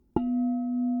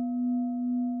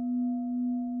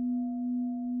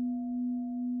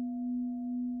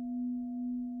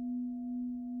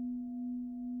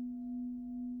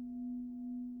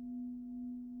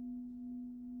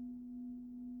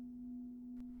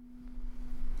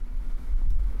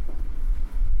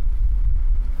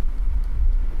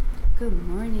Good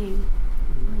morning.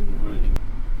 Good morning.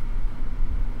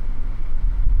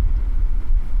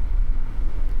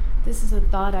 This is a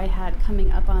thought I had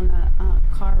coming up on the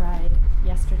car ride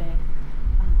yesterday.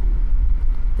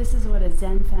 This is what a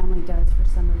Zen family does for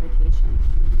summer vacation.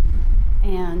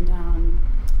 And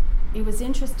it was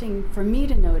interesting for me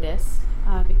to notice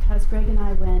because Greg and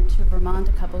I went to Vermont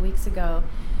a couple weeks ago.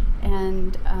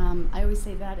 And I always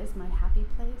say that is my happy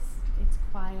place. It's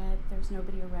quiet, there's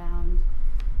nobody around,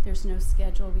 there's no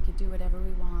schedule, we could do whatever we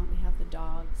want, we have the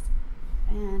dogs.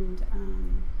 And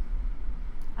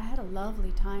I had a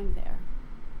lovely time there.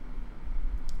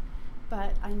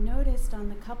 But I noticed on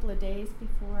the couple of days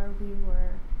before we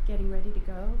were getting ready to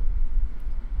go,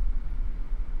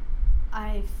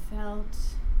 I felt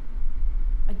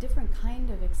a different kind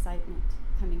of excitement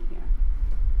coming here.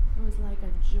 It was like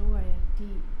a joy, a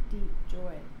deep, deep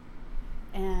joy.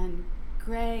 And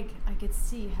Greg, I could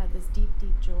see, had this deep,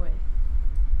 deep joy.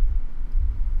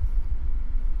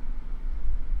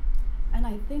 And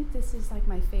I think this is like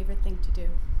my favorite thing to do.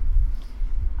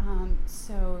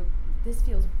 So this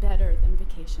feels better than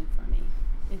vacation for me.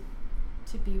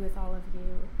 To be with all of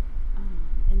you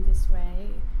in this way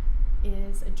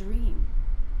is a dream.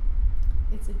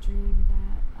 It's a dream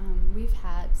that we've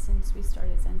had since we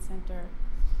started Zen Center.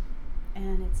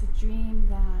 And it's a dream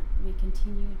that we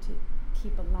continue to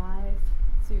keep alive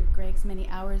through Greg's many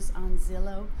hours on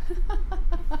Zillow.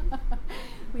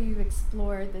 We've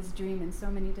explored this dream in so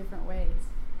many different ways.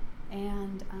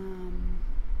 And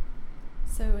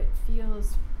so it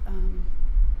feels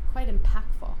quite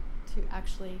impactful to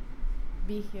actually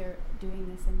be here doing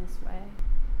this in this way.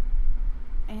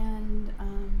 And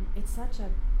it's such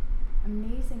an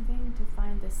amazing thing to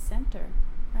find this center,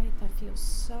 right, that feels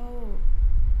so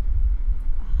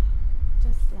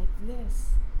just like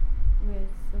this,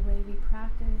 with the way we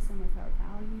practice and with our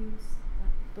values,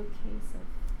 that bookcase of,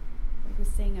 like I was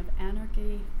saying, of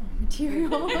anarchy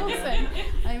materials. And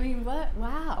I mean,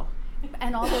 wow.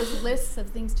 And all those lists of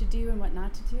things to do and what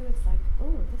not to do, it's like,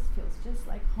 oh, this feels just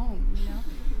like home, you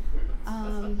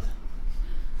know?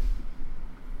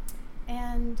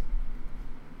 And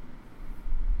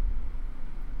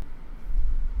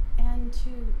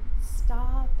to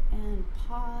stop and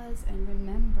pause and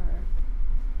remember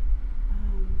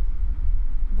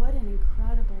what an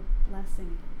incredible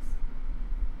blessing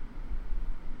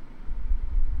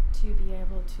it is to be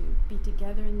able to be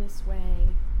together in this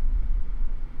way,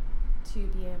 to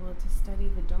be able to study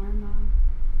the Dharma,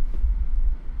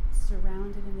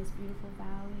 surrounded in this beautiful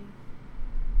valley,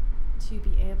 to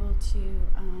be able to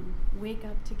wake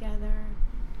up together,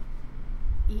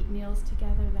 eat meals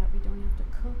together that we don't have to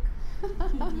cook.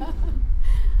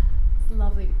 It's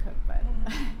lovely to cook, but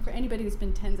for anybody who's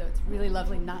been Tenzo, it's really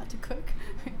lovely not to cook.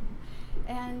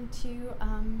 And to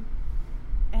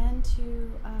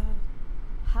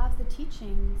have the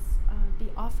teachings be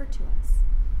offered to us.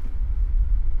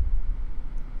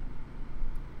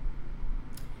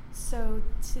 So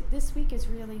this week is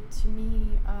really, to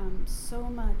me, so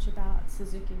much about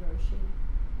Suzuki Roshi,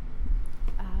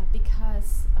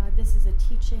 because this is a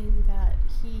teaching that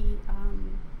he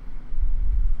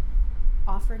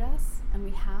offered us, and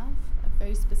we have a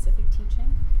very specific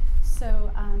teaching.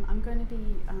 So I'm going to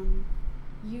be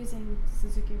using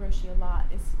Suzuki Roshi a lot.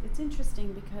 It's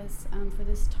interesting because for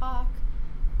this talk,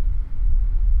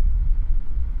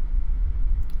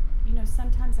 you know,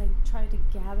 sometimes I try to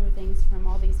gather things from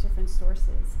all these different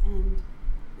sources, and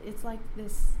it's like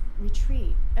this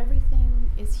retreat.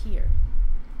 Everything is here.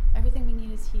 Everything we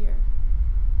need is here.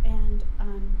 And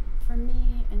for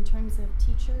me, in terms of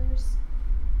teachers,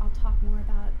 I'll talk more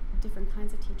about different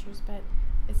kinds of teachers, but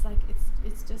it's like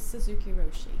it's just Suzuki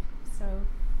Roshi. So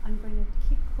I'm going to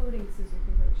keep quoting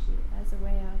Suzuki Roshi as a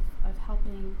way of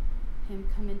helping him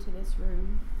come into this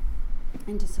room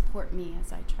and to support me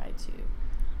as I try to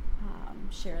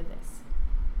share this.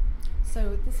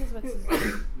 So this is what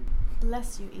Suzuki...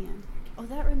 Bless you, Ian. Oh,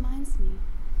 that reminds me.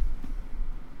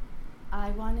 I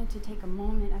wanted to take a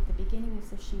moment at the beginning of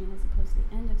Sesshin as opposed to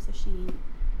the end of Sesshin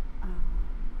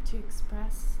to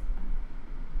express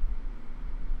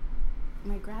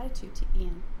my gratitude to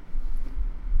Ian.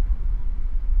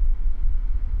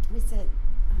 We said,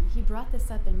 he brought this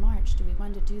up in March, do we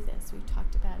want to do this? We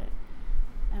talked about it.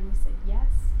 And we said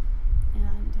yes.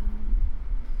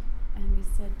 And we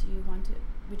said,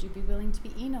 would you be willing to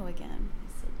be Eno again?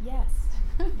 He said yes.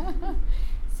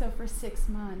 So for 6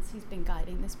 months, he's been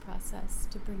guiding this process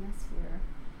to bring us here.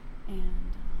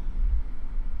 And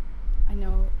I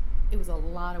know it was a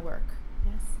lot of work,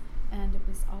 yes? And it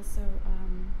was also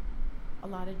a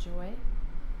lot of joy.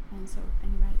 And so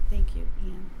anyway, thank you,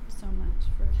 Ian, so much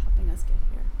for helping us get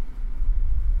here.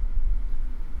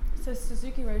 So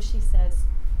Suzuki Roshi says,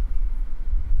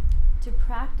 to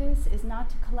practice is not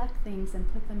to collect things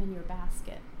and put them in your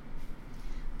basket,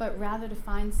 but rather to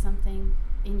find something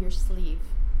in your sleeve.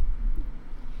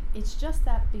 It's just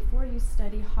that before you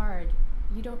study hard,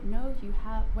 you don't know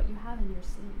what you have in your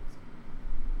sleeves.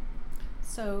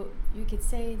 So you could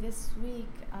say this week,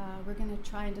 we're going to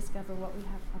try and discover what we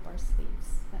have up our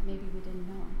sleeves that maybe we didn't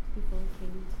know before we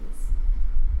came into this.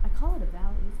 I call it a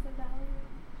valley. Is it a valley?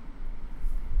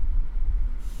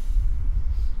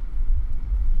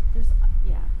 There's,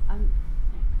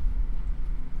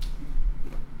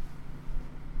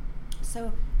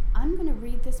 So I'm going to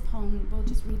read this poem. We'll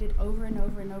just read it over and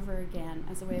over and over again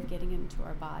as a way of getting into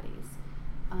our bodies.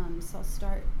 So I'll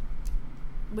start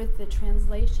with the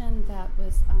translation that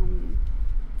was,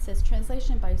 says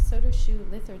translation by Sotoshu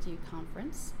Litherdew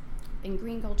Conference in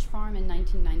Green Gulch Farm in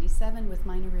 1997 with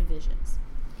minor revisions.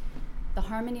 The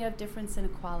harmony of difference and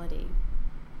equality.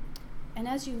 And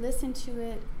as you listen to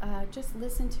it, just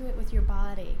listen to it with your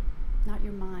body, not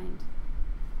your mind.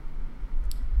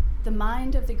 The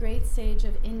mind of the great sage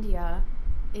of India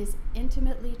is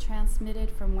intimately transmitted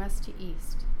from west to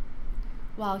east.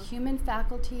 While human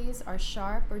faculties are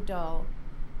sharp or dull,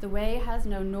 the way has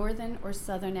no northern or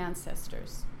southern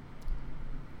ancestors.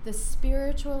 The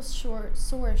spiritual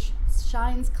source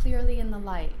shines clearly in the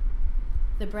light.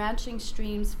 The branching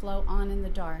streams flow on in the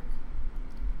dark.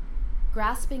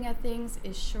 Grasping at things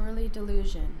is surely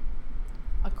delusion.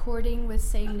 According with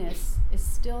sameness is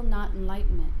still not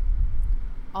enlightenment.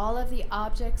 All of the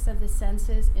objects of the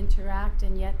senses interact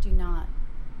and yet do not.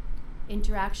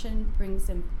 Interacting brings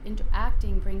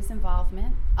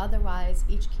involvement, otherwise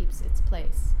each keeps its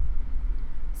place.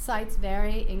 Sights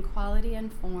vary in quality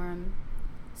and form.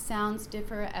 Sounds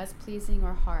differ as pleasing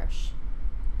or harsh.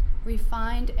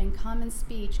 Refined and common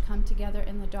speech come together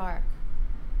in the dark.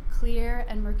 Clear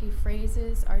and murky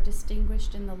phrases are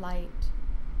distinguished in the light.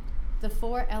 The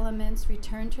four elements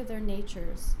return to their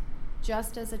natures,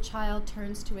 just as a child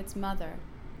turns to its mother.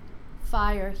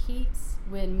 Fire heats,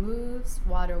 wind moves,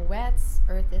 water wets,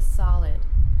 earth is solid.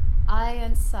 Eye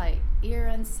and sight, ear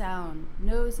and sound,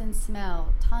 nose and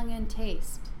smell, tongue and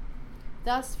taste.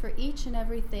 Thus, for each and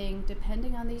everything,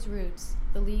 depending on these roots,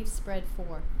 the leaves spread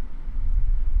forth.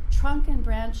 Trunk and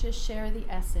branches share the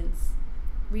essence.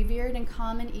 Revered in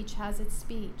common, each has its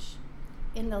speech.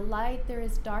 In the light there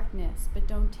is darkness, but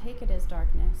don't take it as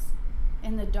darkness.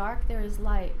 In the dark there is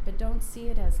light, but don't see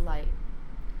it as light.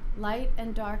 Light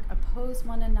and dark oppose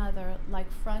one another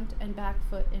like front and back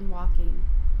foot in walking.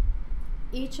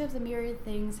 Each of the myriad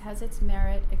things has its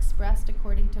merit expressed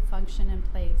according to function and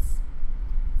place.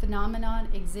 Phenomenon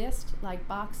exist like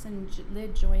box and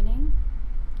lid joining.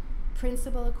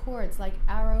 Principle accords like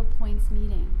arrow points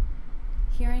meeting.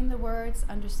 Hearing the words,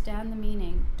 understand the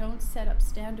meaning. Don't set up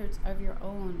standards of your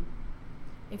own.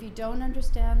 If you don't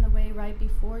understand the way right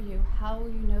before you, how will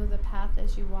you know the path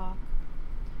as you walk?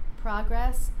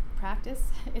 Practice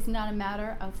is not a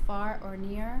matter of far or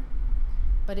near,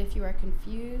 but if you are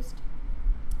confused,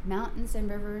 mountains and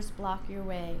rivers block your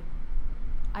way.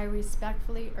 I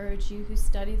respectfully urge you who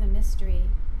study the mystery,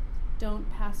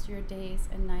 don't pass your days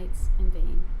and nights in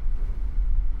vain.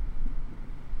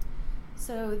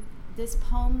 So this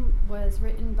poem was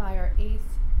written by our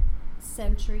 8th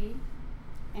century,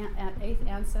 8th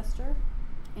ancestor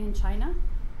in China,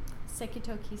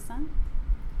 Sekito Kisan.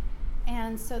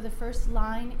 And so the first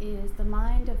line is, the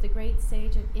mind of the great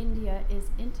sage of India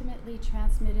is intimately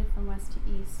transmitted from west to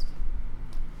east.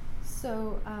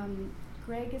 So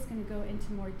Greg is going to go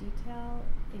into more detail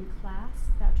in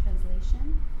class about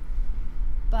translation.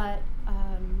 But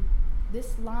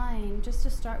this line, just to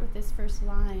start with this first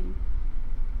line,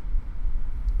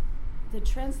 the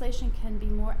translation can be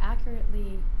more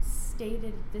accurately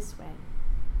stated this way.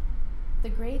 The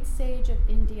great sage of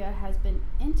India has been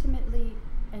intimately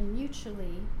and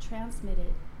mutually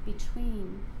transmitted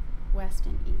between West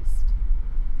and East.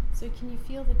 So can you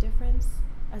feel the difference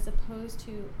as opposed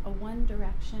to a one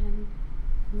direction,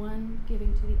 one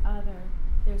giving to the other?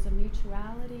 There's a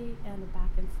mutuality and a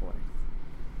back and forth.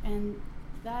 And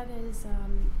that is,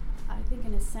 I think,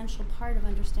 an essential part of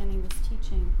understanding this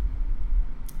teaching.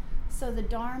 So the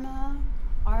Dharma,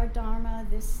 our Dharma,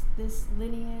 this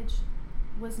lineage,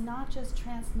 was not just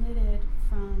transmitted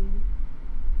from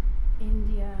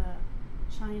India,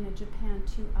 China, Japan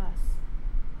to us.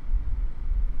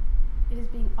 It is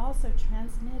being also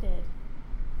transmitted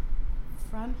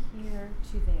from here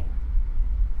to there.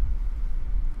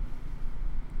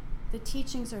 The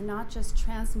teachings are not just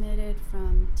transmitted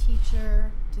from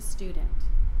teacher to student,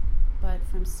 but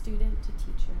from student to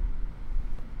teacher.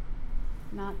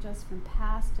 Not just from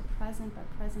past to present,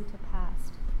 but present to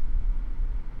past.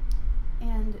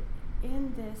 And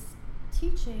in this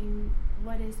teaching,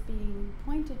 what is being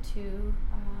pointed to,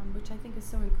 which I think is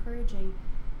so encouraging,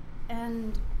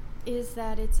 and is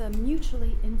that it's a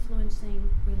mutually influencing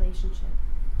relationship.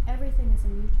 Everything is a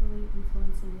mutually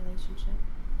influencing relationship,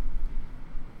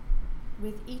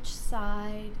 with each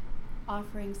side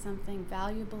offering something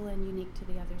valuable and unique to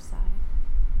the other side.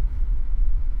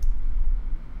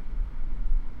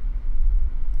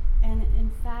 And in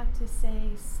fact, to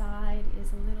say side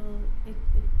is a little,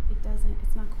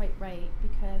 it's not quite right,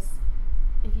 because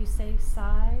if you say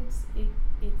sides,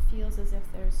 it feels as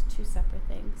if there's two separate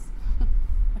things.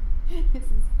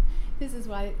 This is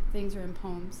why things are in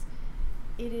poems.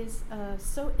 It is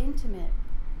so intimate.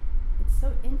 It's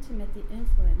so intimate, the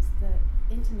influence, the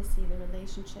intimacy, the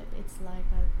relationship. It's like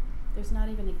there's not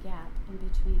even a gap in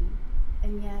between.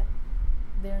 And yet,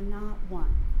 they're not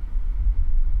one.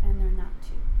 And they're not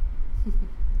two.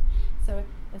 So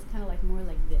it's kind of like more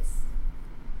like this.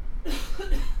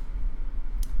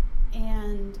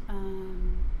 And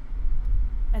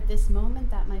at this moment,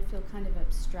 that might feel kind of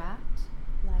abstract,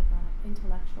 like an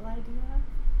intellectual idea.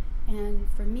 And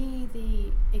for me,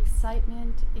 the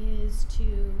excitement is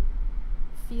to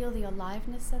feel the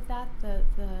aliveness of that,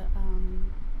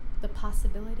 the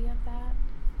possibility of that,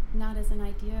 not as an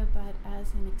idea, but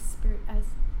as an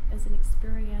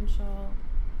experiential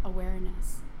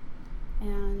awareness.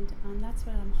 And that's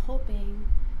what I'm hoping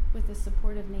with the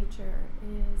support of nature,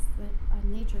 is that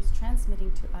nature is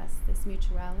transmitting to us this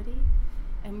mutuality,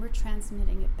 and we're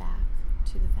transmitting it back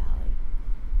to the valley.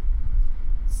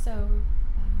 So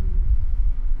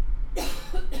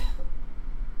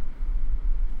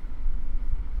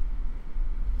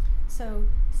so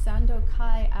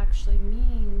Sandokai actually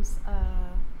means,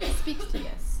 speaks to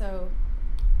this. So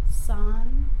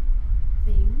san,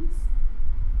 things,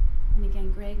 and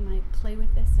again, Greg might play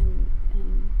with this and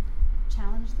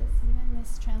challenge this even,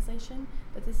 this translation,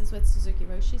 but this is what Suzuki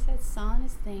Roshi said. San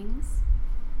is things,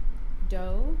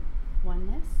 do,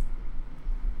 oneness,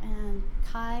 and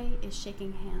kai is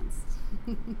shaking hands.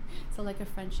 So like a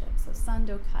friendship. So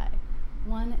Sando Kai,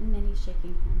 one and many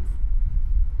shaking hands.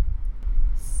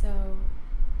 So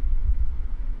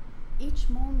each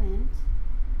moment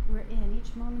we're in,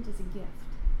 each moment is a gift,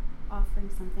 offering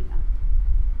something up.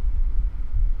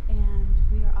 And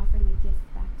we are offering a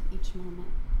gift back to each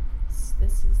moment.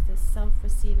 This is the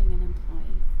self-receiving and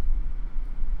employing.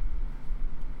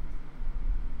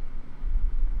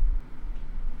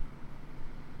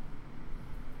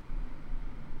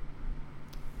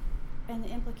 And the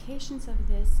implications of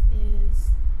this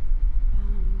is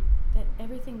that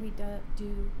everything we do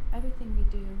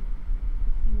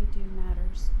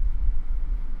matters.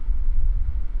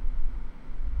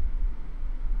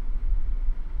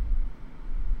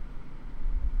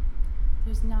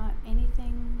 There's not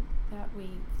anything that we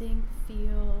think,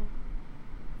 feel,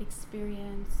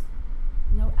 experience,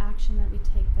 no action that we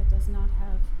take that does not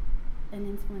have an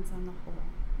influence on the whole.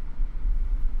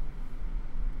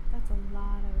 That's a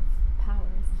lot of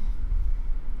power, isn't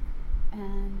it?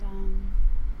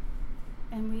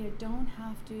 And we don't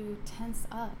have to tense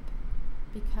up,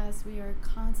 because we are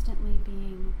constantly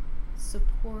being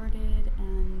supported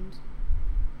and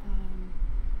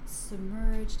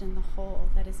submerged in the whole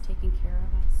that is taking care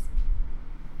of us.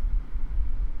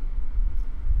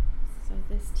 So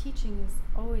this teaching is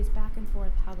always back and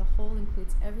forth, how the whole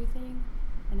includes everything,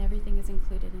 and everything is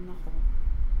included in the whole.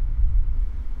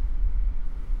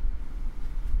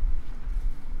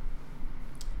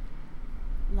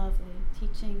 Lovely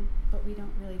teaching, but we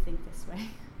don't really think this way,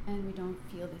 and we don't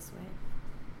feel this way.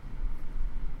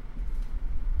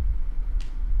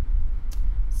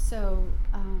 So,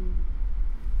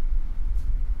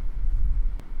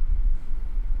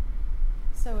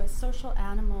 so as social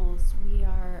animals,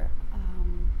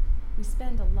 we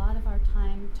spend a lot of our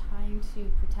time trying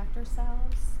to protect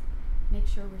ourselves, make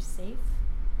sure we're safe,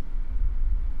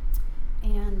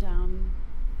 and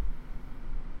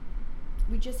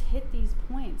we just hit these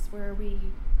points where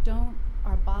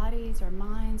our bodies, our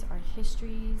minds, our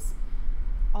histories,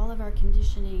 all of our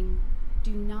conditioning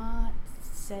do not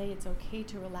say it's okay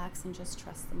to relax and just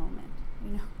trust the moment,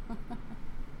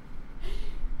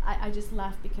 I just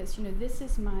laugh because, this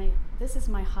is my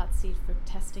hot seat for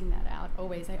testing that out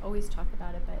always. I always talk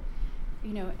about it, but,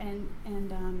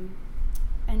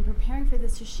 and preparing for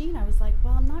this sesshin, I was like,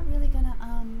 well, I'm not really gonna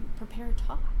prepare a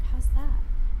talk. How's that?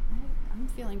 Right? I'm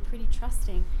feeling pretty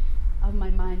trusting of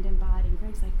my mind and body. And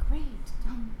Greg's like, great,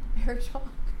 prepare a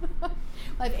talk. Well,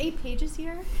 I have 8 pages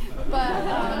here,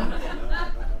 but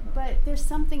there's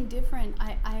something different.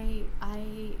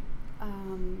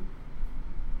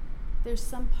 There's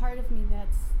some part of me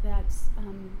that's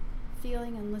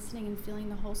feeling and listening and feeling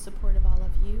the whole support of all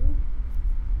of you,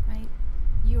 right?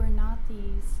 You are not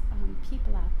these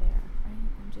people out there,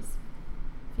 right? I'm just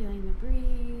feeling the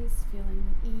breeze, feeling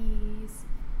the ease,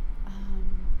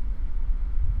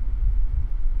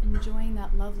 enjoying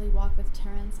that lovely walk with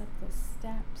Terence up the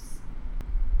steps.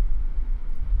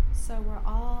 So we're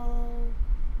all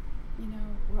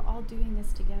doing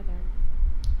this together.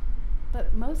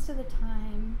 But most of the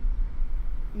time,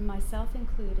 myself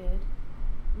included,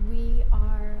 we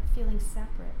are feeling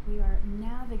separate. We are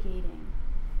navigating,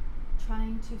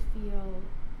 trying to feel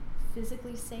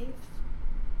physically safe,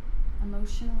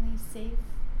 emotionally safe,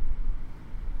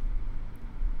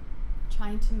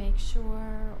 trying to make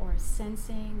sure, or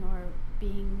sensing, or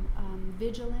being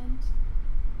vigilant.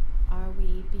 Are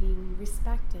we being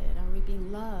respected? Are we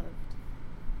being loved?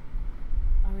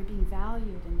 Are we being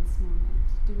valued in this moment?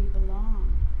 Do we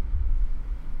belong?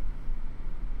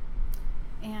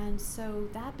 And so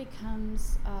that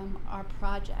becomes our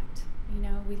project.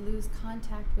 We lose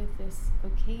contact with this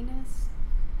okayness,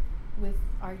 with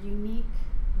our unique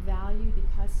value,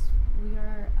 because we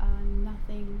are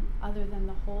nothing other than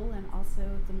the whole, and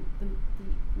also the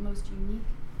most unique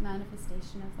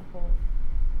manifestation of the whole.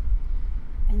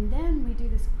 And then we do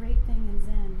this great thing in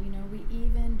Zen. We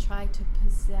even try to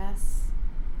possess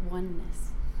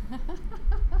oneness.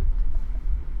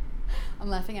 I'm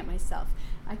laughing at myself.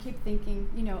 I keep thinking,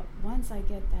 once I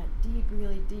get that deep,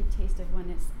 really deep taste of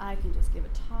oneness, I can just give a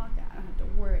talk. I don't have to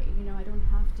worry. I don't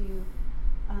have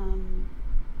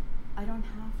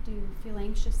to feel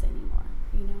anxious anymore.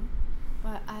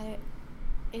 But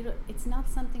it's not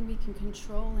something we can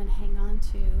control and hang on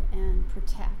to and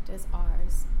protect as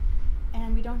ours.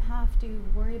 And we don't have to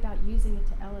worry about using it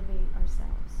to elevate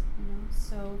ourselves.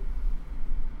 So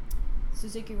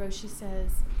Suzuki Roshi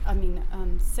says,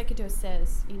 Sekito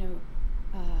says,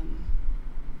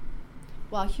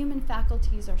 while human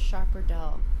faculties are sharp or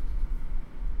dull,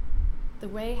 the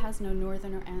way has no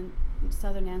northern or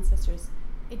southern ancestors.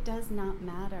 It does not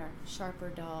matter, sharp or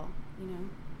dull.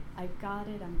 I've got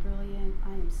it, I'm brilliant,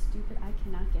 I am stupid, I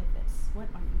cannot get this. What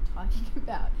are you talking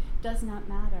about? Does not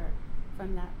matter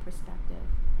from that perspective.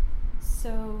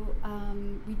 So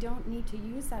we don't need to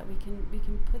use that. We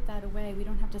can put that away. We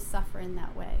don't have to suffer in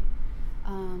that way.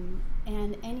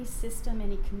 And any system,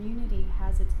 any community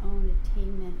has its own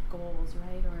attainment goals,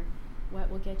 right? Or what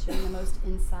will get you in the most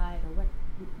inside, or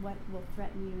what will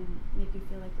threaten you and make you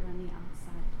feel like you're on the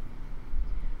outside.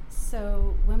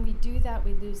 So when we do that,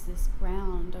 we lose this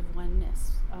ground of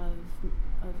oneness, of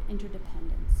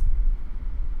interdependence.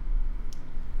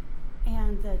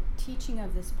 And the teaching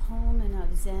of this poem and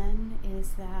of Zen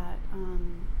is that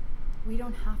we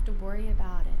don't have to worry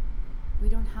about it. We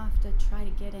don't have to try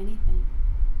to get anything.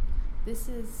 This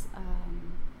is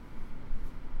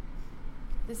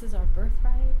our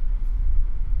birthright.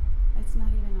 It's not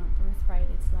even our birthright.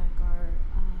 It's like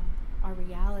our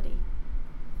reality.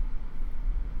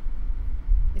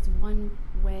 It's one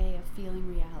way of feeling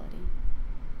reality.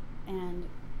 And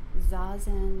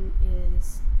Zazen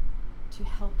is to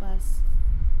help us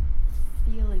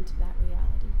feel into that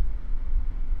reality.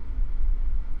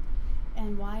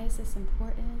 And why is this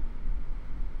important?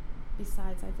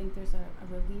 Besides, I think there's a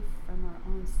relief from our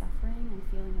own suffering and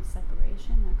feeling of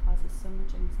separation that causes so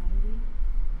much anxiety,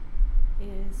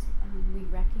 is we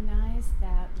recognize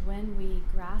that when we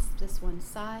grasp this one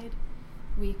side,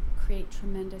 we create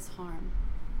tremendous harm.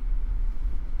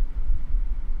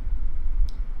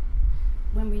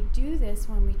 When we do this,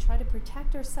 when we try to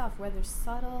protect ourselves, whether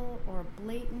subtle or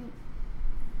blatant,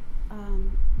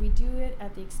 we do it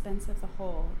at the expense of the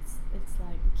whole. It's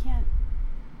like we can't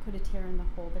put a tear in the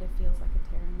hole, but it feels like a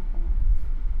tear in the hole.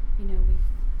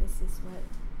 This is what,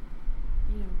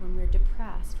 when we're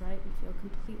depressed, right? We feel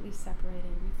completely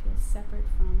separated. We feel separate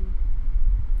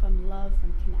from love,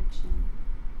 from connection.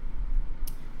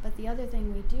 But the other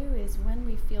thing we do is when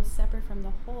we feel separate from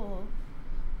the whole,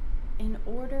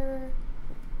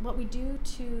 what we do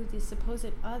to the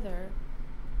supposed other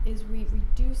is we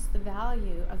reduce the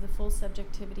value of the full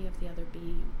subjectivity of the other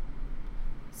being.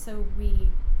 So we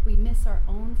miss our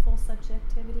own full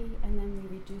subjectivity, and then we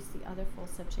reduce the other full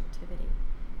subjectivity.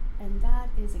 And that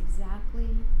is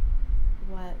exactly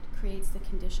what creates the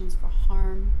conditions for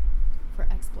harm, for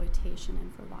exploitation,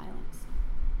 and for violence.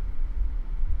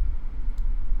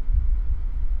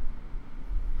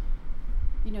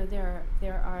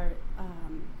 There are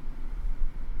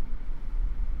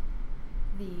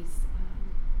these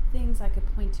things I could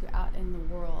point to out in the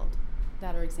world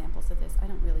that are examples of this. I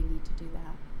don't really need to do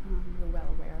that. You're well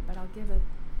aware, but I'll give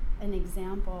an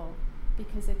example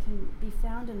because it can be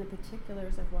found in the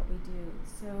particulars of what we do.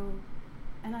 So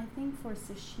And I think for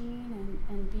Sesshin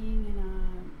and being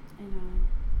in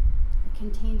a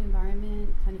contained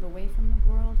environment, kind of away from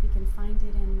the world, we can find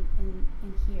it in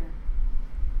here.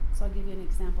 So I'll give you an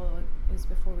example. It was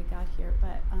before we got here,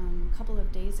 but a couple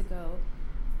of days ago,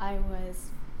 I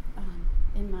was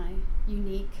in my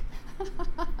unique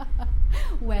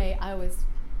way, I was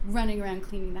running around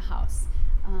cleaning the house.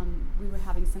 We were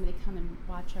having somebody come and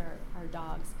watch our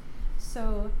dogs.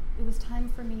 So it was time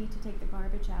for me to take the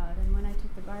garbage out, and when I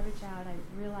took the garbage out, I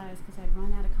realized, because I'd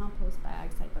run out of compost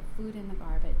bags, I put food in the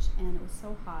garbage, and it was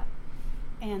so hot.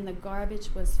 And the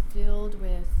garbage was filled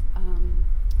with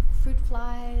fruit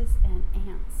flies and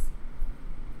ants.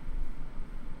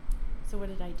 So what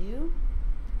did I do?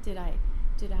 Did I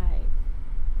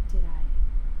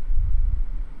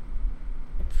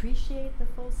appreciate the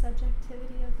full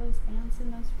subjectivity of those ants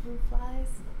and those fruit flies?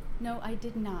 No, I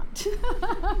did not.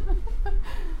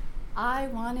 I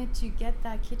wanted to get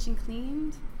that kitchen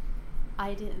cleaned.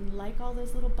 I didn't like all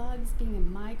those little bugs being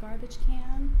in my garbage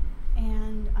can,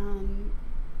 and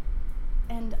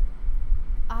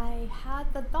I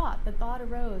had the thought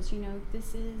arose,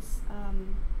 this is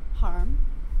harm,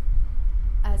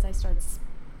 as I started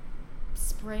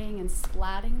spraying and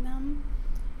splatting them,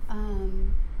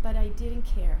 but I didn't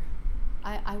care.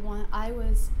 I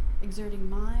was exerting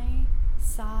my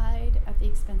side at the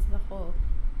expense of the whole.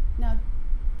 Now,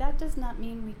 that does not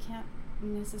mean we can't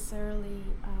necessarily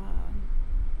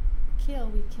kill.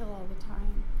 We kill all the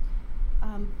time.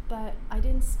 But I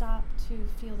didn't stop to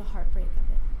feel the heartbreak of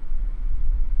it.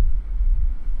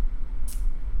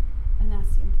 And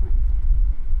that's the important thing.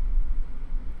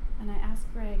 And I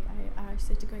asked Greg, I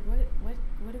said to Greg,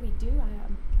 what do we do?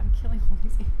 I'm killing all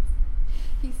these ants.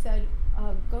 He said,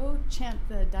 go chant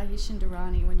the Daishin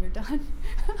Dharani when you're done.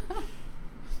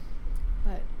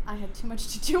 But I had too much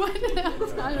to do at that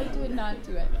time. I did not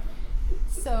do it.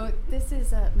 So this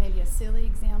is maybe a silly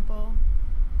example,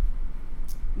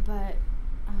 but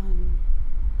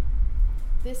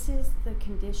this is the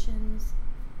conditions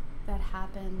that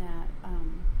happen that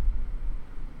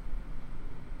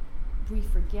we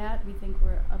forget. We think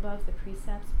we're above the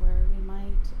precepts, where we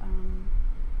might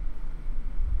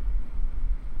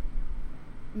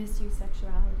misuse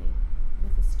sexuality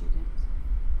with a student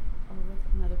or with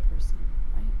another person,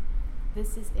 right?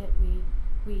 This is it.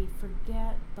 We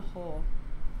forget the whole.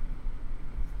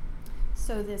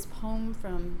 So this poem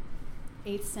from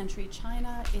 8th century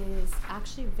China is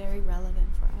actually very relevant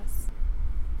for us.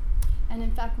 And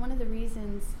in fact, one of the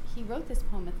reasons he wrote this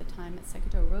poem at the time that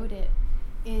Sekito wrote it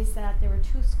is that there were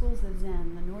two schools of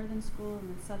Zen, the northern school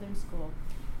and the southern school.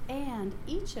 And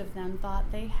each of them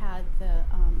thought they had the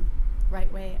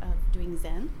right way of doing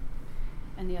Zen,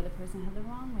 and the other person had the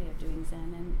wrong way of doing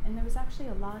Zen. And there was actually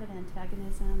a lot of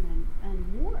antagonism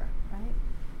and war, right?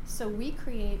 So we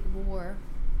create war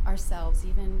ourselves,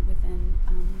 even within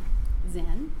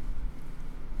Zen.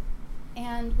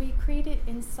 And we create it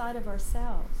inside of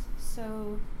ourselves.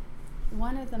 So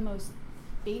one of the most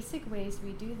basic ways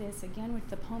we do this, again, which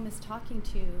the poem is talking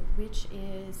to, which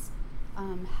is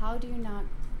how do you not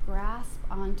grasp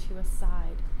onto a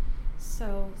side?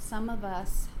 So some of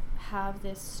us have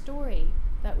this story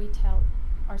that we tell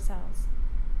ourselves.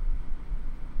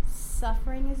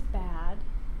 Suffering is bad,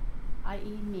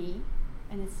 i.e. me,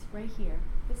 and it's right here.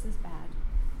 This is bad.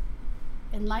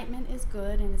 Enlightenment is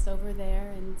good, and it's over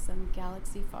there in some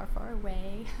galaxy far, far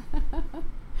away.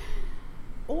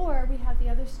 Or we have the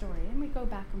other story, and we go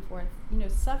back and forth.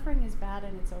 Suffering is bad,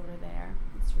 and it's over there.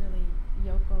 It's really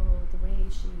Yoko, the way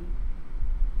she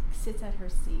sits at her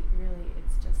seat, really,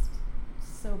 it's just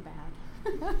so bad.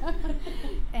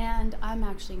 And I'm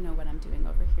actually know what I'm doing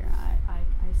over here. I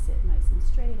sit nice and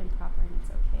straight and proper, and it's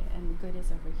okay, and good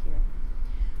is over here.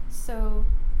 So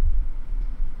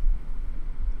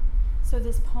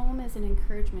this poem is an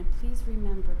encouragement. Please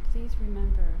remember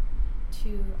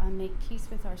to make peace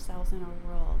with ourselves and our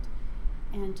world,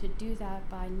 and to do that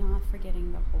by not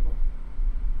forgetting the whole.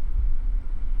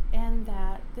 And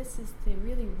that this is the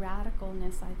really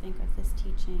radicalness, I think, of this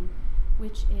teaching,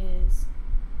 which is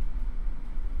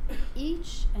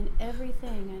each and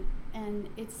everything, and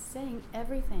it's saying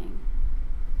everything.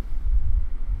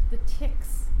 The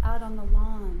ticks out on the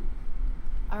lawn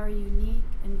are a unique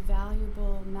and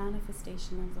valuable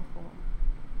manifestation of the whole,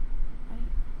 right?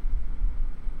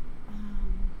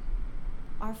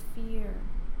 Our fear,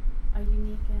 a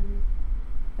unique and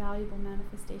valuable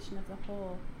manifestation of the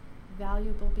whole,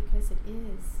 valuable because it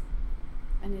is,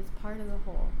 and it's part of the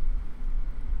whole.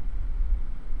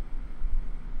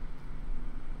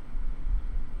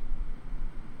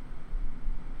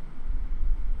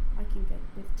 I can get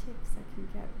with ticks, I can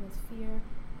get with fear,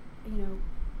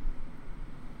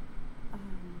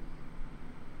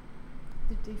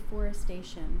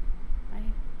 deforestation,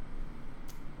 right?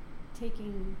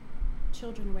 Taking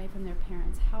children away from their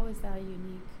parents. How is that a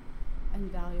unique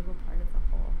and valuable part of the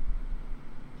whole?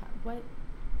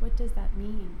 What does that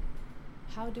mean?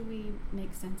 How do we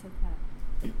make sense of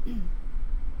that?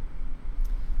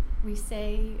 We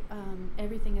say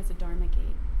everything is a Dharma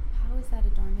gate. How is that a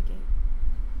Dharma gate?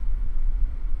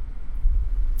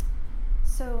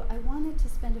 So I wanted to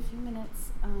spend a few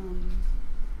minutes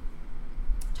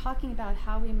talking about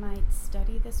how we might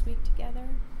study this week together,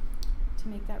 to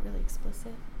make that really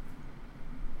explicit.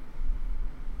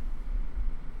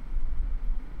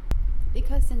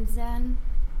 Because in Zen,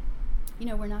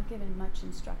 we're not given much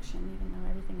instruction, even though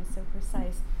everything is so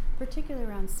precise, particularly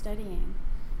around studying.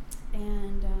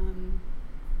 And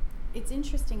it's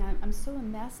interesting, I'm so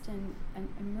immersed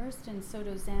in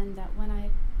Soto Zen that when I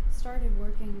started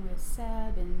working with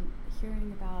Seb and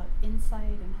hearing about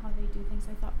insight and how they do things,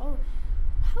 I thought, oh,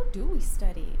 how do we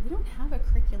study? We don't have a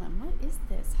curriculum. What is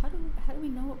this? How do we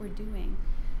know what we're doing?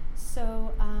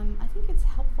 So I think it's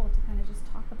helpful to kind of just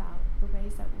talk about the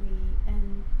ways that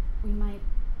we might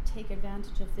take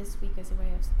advantage of this week as a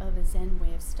way of a Zen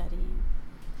way of studying.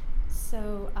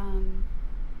 So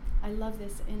I love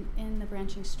this in the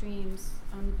Branching Streams.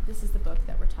 This is the book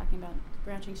that we're talking about,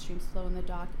 Branching Streams Flow in the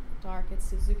Dark. It's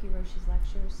Suzuki Roshi's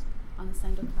lectures on the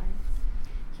Sendokai.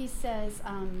 He says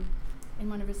in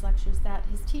one of his lectures that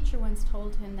his teacher once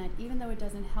told him that even though it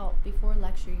doesn't help, before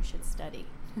lecture you should study.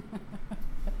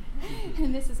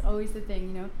 And this is always the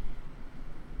thing,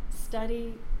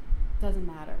 study doesn't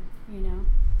matter,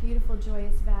 Beautiful,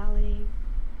 joyous valley,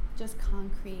 just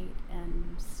concrete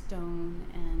and stone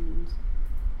and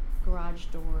garage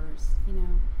doors,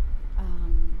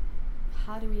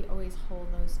 How do we always hold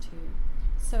those two?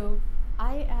 So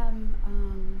I am,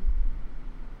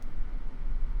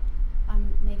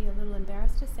 I'm maybe a little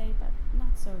embarrassed to say, but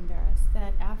not so embarrassed,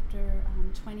 that after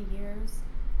 20 years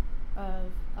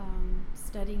of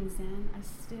studying Zen, I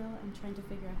still am trying to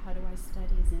figure out how do I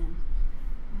study Zen.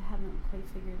 I haven't quite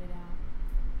figured it out.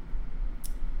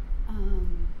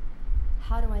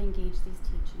 How do I engage these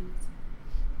teachings?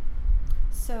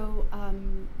 So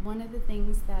one of the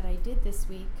things that I did this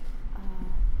week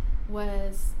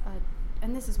was,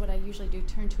 and this is what I usually do,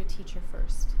 turn to a teacher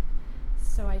first.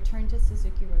 So I turned to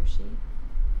Suzuki Roshi,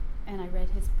 and I read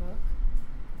his book.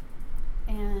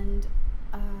 And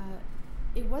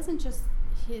it wasn't just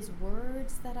his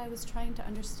words that I was trying to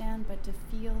understand, but to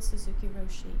feel Suzuki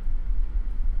Roshi.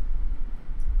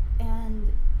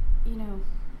 And,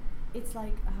 it's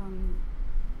like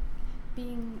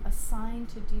being assigned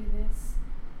to do this,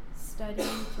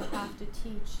 studying to have to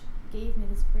teach, gave me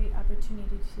this great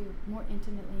opportunity to more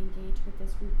intimately engage with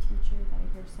this root teacher that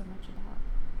I hear so much about.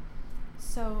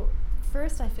 So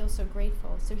first I feel so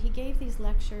grateful. So he gave these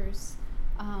lectures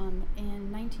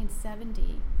in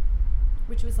 1970,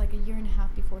 which was like a year and a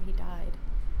half before he died.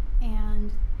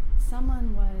 And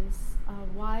someone was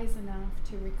wise enough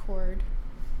to record.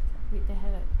 They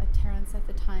had a Terence at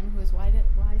the time who was wise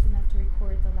enough to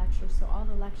record the lectures. So all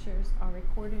the lectures are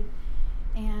recorded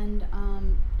and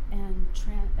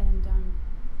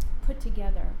put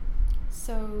together.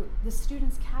 So the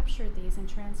students captured these and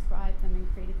transcribed them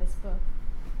and created this book.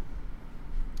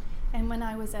 And when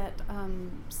I was at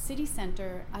City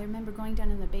Center, I remember going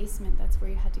down in the basement. That's where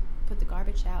you had to put the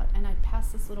garbage out. And I'd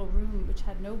pass this little room which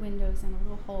had no windows and a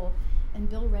little hole. And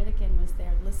Bill Redican was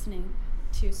there listening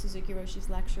to Suzuki Roshi's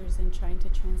lectures and trying to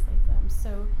translate them.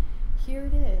 So here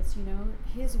it is,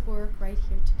 his work right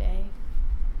here today.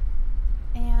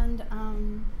 And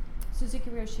Suzuki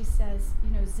Roshi says,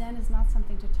 Zen is not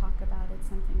something to talk about, it's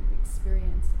something to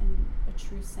experience in a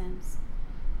true sense.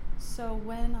 So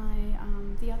when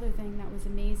the other thing that was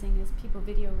amazing is people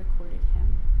video recorded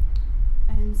him.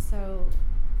 And so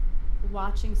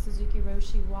watching Suzuki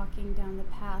Roshi walking down the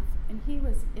path, and he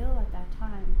was ill at that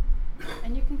time,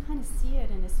 and you can kind of see it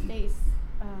in his face,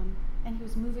 and he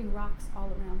was moving rocks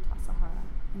all around Tassajara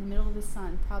in the middle of the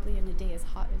sun, probably in a day as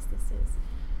hot as this is.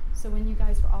 So when you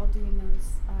guys were all doing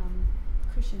those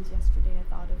cushions yesterday, I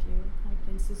thought of you, like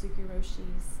in Suzuki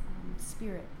Roshi's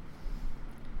spirit.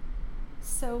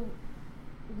 So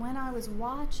when I was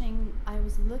watching, I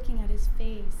was looking at his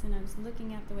face, and I was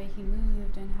looking at the way he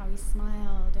moved and how he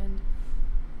smiled, and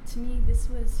to me this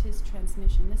was his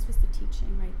transmission, this was the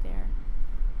teaching right there.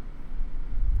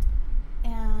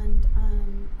 And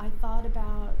I thought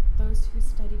about those who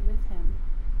studied with him,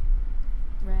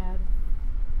 Reb,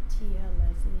 Tia,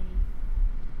 Leslie,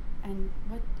 and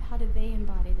how did they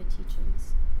embody the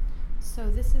teachings? So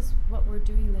this is what we're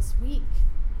doing this week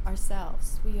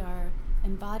ourselves. We are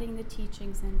embodying the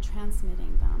teachings and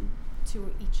transmitting them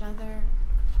to each other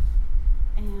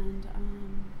and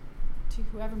to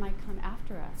whoever might come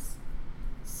after us.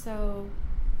 So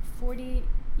 40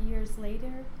 years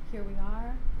later, here we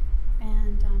are,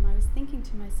 and I was thinking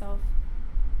to myself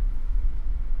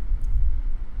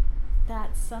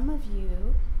that some of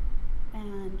you,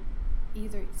 and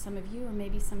either some of you or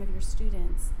maybe some of your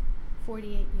students,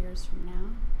 48 years from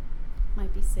now,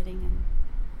 might be sitting in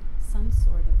some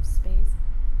sort of space,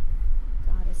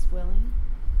 God is willing,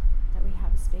 that we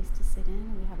have a space to sit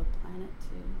in, we have a planet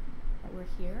that we're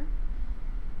here,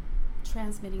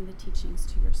 transmitting the teachings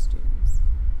to your students.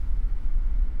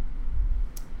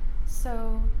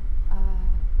 So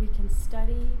we can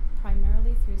study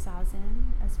primarily through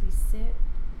Zazen as we sit.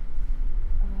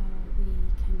 We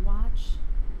can watch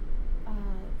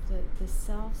the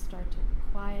self start to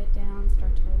quiet down,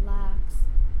 start to relax,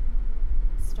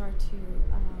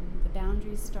 the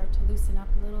boundaries start to loosen up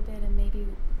a little bit, and maybe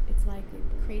it's like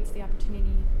it creates the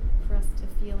opportunity for us to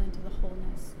feel into the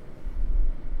wholeness.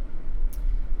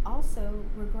 Also,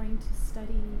 we're going to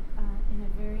study in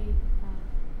a very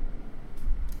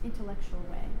intellectual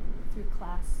way through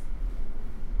class.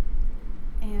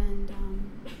 And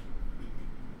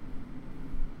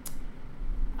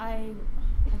I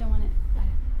don't want to,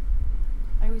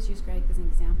 I always use Greg as an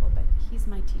example, but he's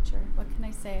my teacher. What can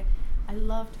I say? I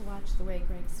love to watch the way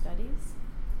Greg studies.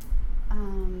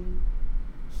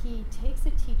 He takes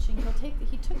a teaching,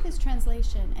 he took this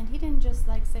translation, and he didn't just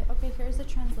like say, okay, here's a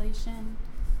translation,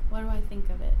 what do I think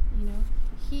of it? You know,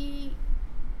 he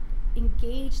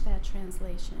engaged that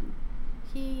translation.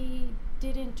 He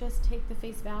didn't just take the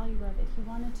face value of it. He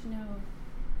wanted to know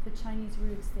the Chinese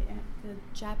roots, the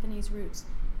Japanese roots.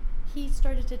 He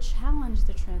started to challenge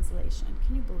the translation.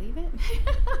 Can you believe it?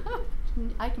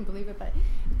 I can believe it, but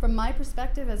from my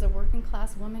perspective as a working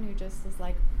class woman who just is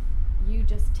like, you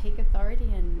just take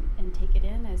authority and take it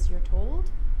in as you're told,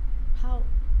 how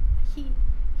he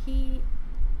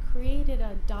created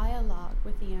a dialogue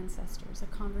with the ancestors, a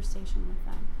conversation with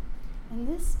them. And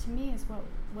this, to me, is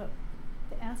what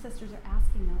the ancestors are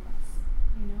asking of us,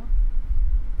 you know?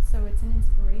 So it's an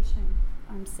inspiration,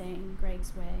 I'm saying,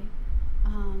 Greg's way.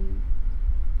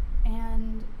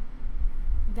 And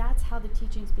that's how the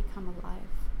teachings become alive.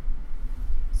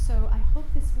 So I hope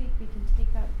this week we can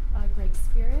take up Greg's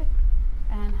spirit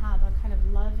and have a kind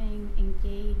of loving,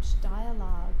 engaged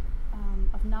dialogue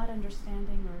of not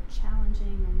understanding or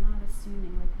challenging or not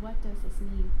assuming, like, what does this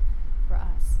mean for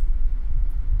us?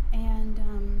 And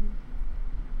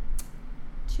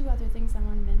two other things I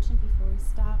want to mention before we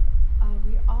stop.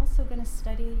 We're also going to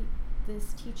study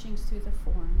this teachings through the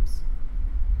forms.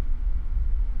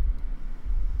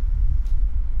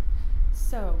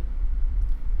 So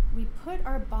we put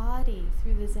our body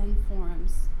through the Zen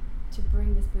forms to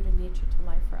bring this Buddha nature to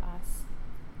life for us.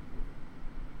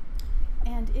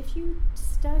 And if you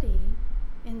study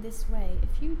in this way,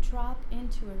 if you drop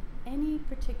into any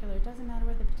particular, it doesn't matter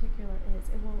what the particular is,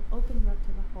 it will open you up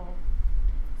to the whole.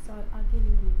 So I'll give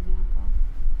you an example.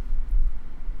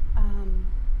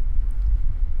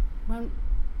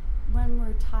 When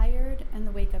we're tired and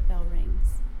the wake-up bell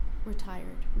rings, we're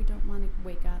tired. We don't want to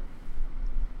wake up.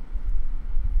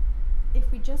 If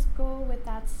we just go with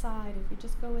that side, if we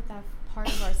just go with that part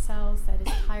of ourselves that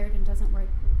is tired and doesn't want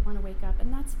to wake up,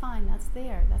 and that's fine, that's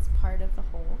there, that's part of the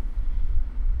whole.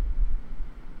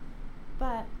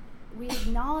 But we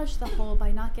acknowledge the whole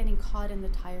by not getting caught in the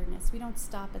tiredness. We don't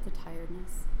stop at the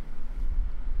tiredness.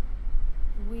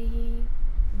 We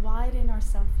widen our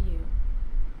self-view.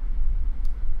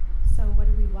 So what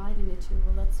do we widen it to?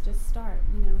 Well, let's just start.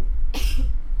 You know,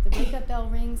 the wake-up bell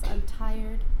rings, I'm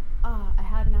tired. I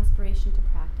had an aspiration to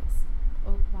practice.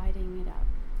 Widening it up.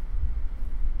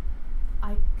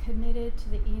 I committed to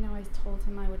the Eno. I told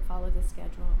him I would follow the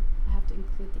schedule. I have to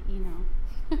include the Eno.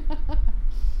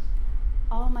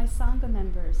 All my Sangha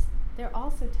members, they're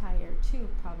also tired too,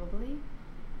 probably,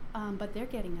 but they're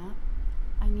getting up.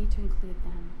 I need to include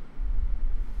them.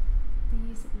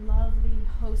 These lovely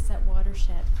hosts at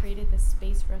Watershed created this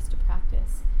space for us to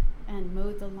practice and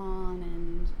mowed the lawn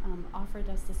and offered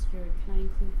us this yurt. Can I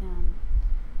include them?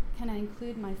 Can I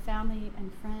include my family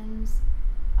and friends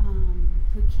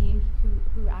who came,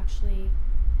 who actually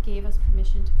gave us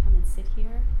permission to come and sit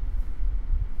here?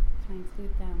 Can I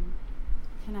include them?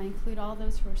 Can I include all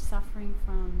those who are suffering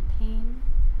from pain,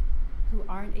 who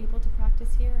aren't able to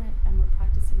practice here, and we're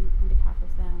practicing on behalf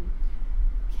of them?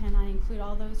 Can I include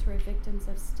all those who are victims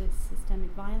of systemic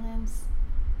violence,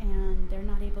 and they're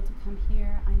not able to come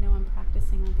here? I know I'm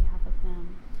practicing on behalf of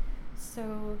them.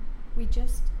 So we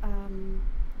just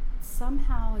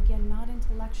somehow, again, not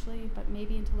intellectually, but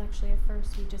maybe intellectually at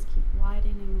first, we just keep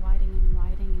widening and widening and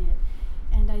widening it.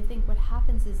 And I think what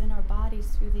happens is in our bodies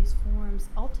through these forms,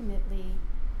 ultimately,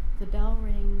 the bell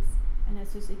rings, and as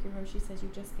Suzuki Roshi says, you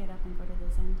just get up and go to the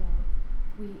Zendo.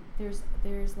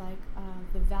 There's like,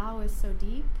 the vow is so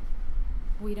deep,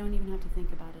 we don't even have to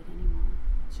think about it anymore.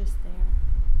 It's just there.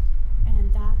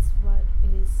 And that's what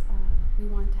is, we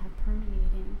want to have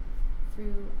permeating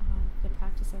through the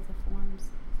practice of the forms.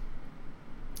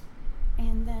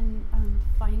 And then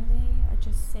finally, I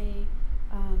just say,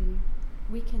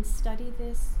 we can study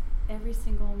this every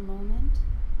single moment.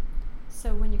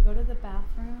 So when you go to the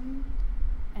bathroom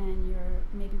and you're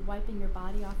maybe wiping your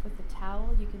body off with a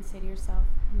towel, you can say to yourself,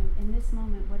 in this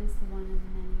moment, what is the one and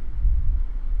the many?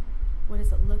 What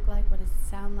does it look like? What does it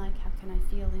sound like? How can I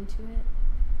feel into it?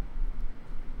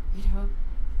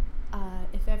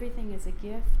 If everything is a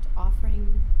gift,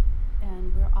 offering,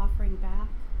 and we're offering back,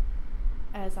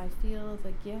 as I feel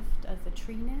the gift of the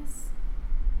treeness,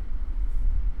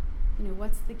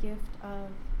 what's the gift of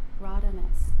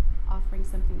Radhaness, offering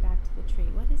something back to the tree?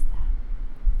 What is that?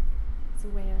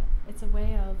 It's a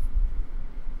way of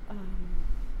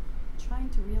trying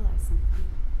to realize something.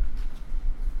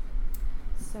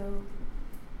 So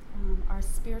our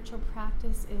spiritual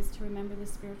practice is to remember the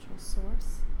spiritual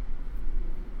source.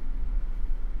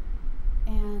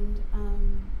 And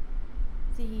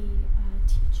the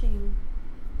teaching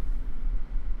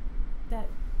that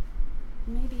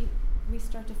maybe we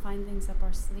start to find things up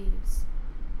our sleeves.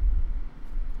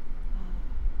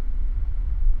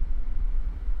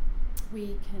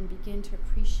 We can begin to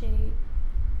appreciate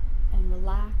and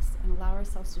relax and allow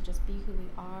ourselves to just be who we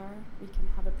are. We can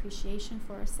have appreciation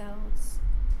for ourselves,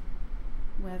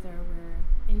 whether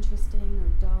we're interesting or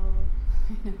dull,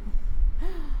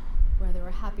 whether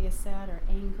we're happy or sad or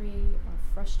angry or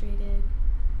frustrated.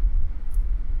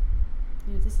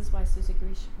 This is why Suzuki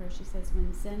Roshi says,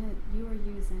 when Zen, you are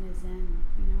you, Zen is Zen,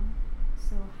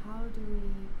 So how do we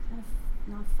kind of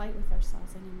not fight with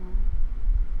ourselves anymore?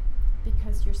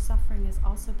 Because your suffering is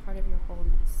also part of your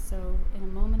wholeness. So in a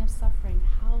moment of suffering,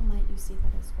 how might you see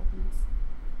that as wholeness?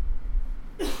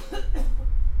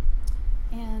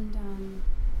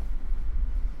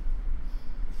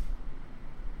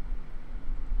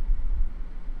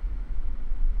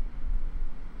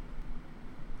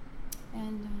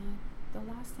 And the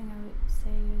last thing I would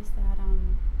say is that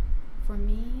for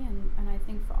me, and I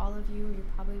think for all of you, or you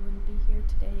probably wouldn't be here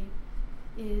today,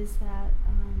 is that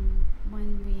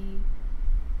when we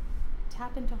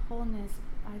tap into wholeness,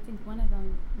 I think one of the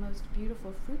most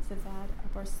beautiful fruits of that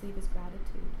up our sleeve is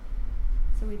gratitude.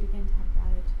 So we begin to have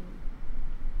gratitude.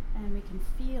 And we can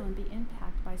feel and be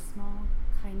impacted by small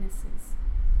kindnesses.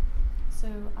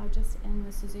 So I'll just end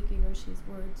with Suzuki Roshi's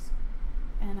words.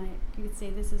 And you could say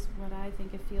this is what I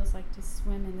think it feels like to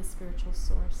swim in the spiritual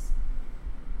source.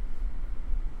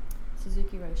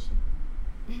 Suzuki Roshi.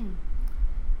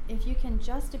 If you can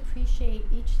just appreciate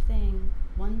each thing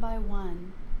one by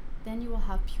one, then you will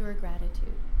have pure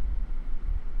gratitude.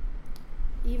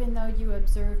 Even though you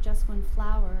observe just one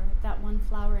flower, that one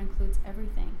flower includes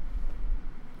everything.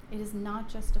 It is not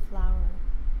just a flower.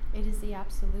 It is the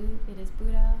Absolute. It is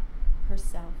Buddha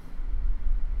herself.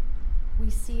 We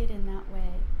see it in that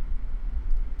way.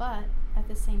 But at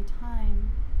the same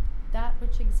time, that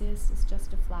which exists is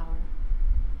just a flower.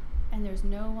 And there's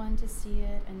no one to see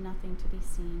it and nothing to be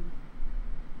seen.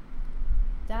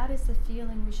 That is the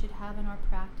feeling we should have in our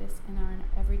practice and our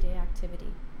everyday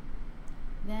activity.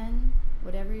 Then,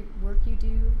 whatever work you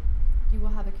do, you will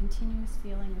have a continuous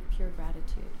feeling of pure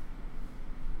gratitude.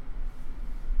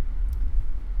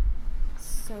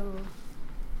 So,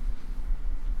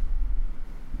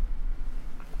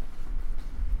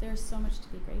 there's so much to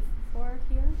be grateful for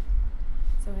here.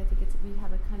 So I think we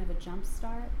have a kind of a jump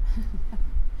start.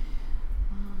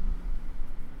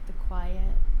 The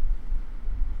quiet,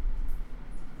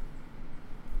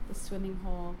 the swimming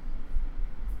hole,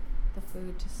 the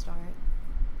food to start,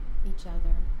 each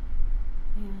other.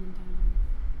 And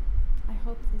I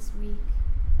hope this week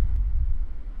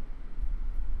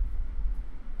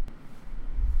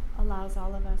allows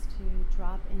all of us to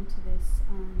drop into this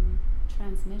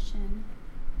transmission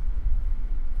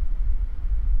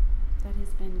that has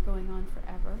been going on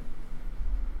forever.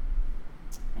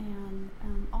 And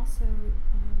also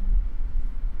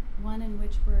one in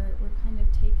which we're kind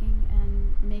of taking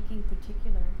and making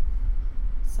particular.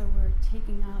 So we're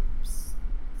taking up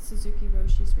Suzuki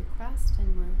Roshi's request,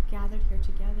 and we're gathered here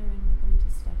together, and we're going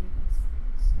to study this.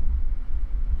 So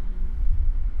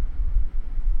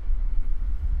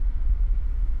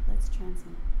let's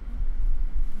transmit.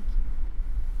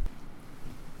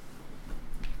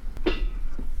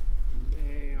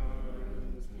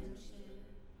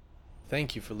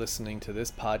 Thank you for listening to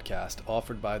this podcast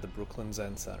offered by the Brooklyn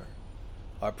Zen Center.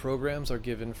 Our programs are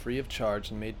given free of charge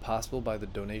and made possible by the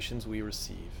donations we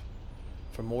receive.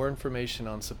 For more information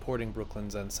on supporting Brooklyn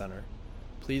Zen Center,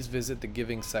 please visit the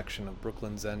giving section of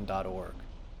brooklynzen.org.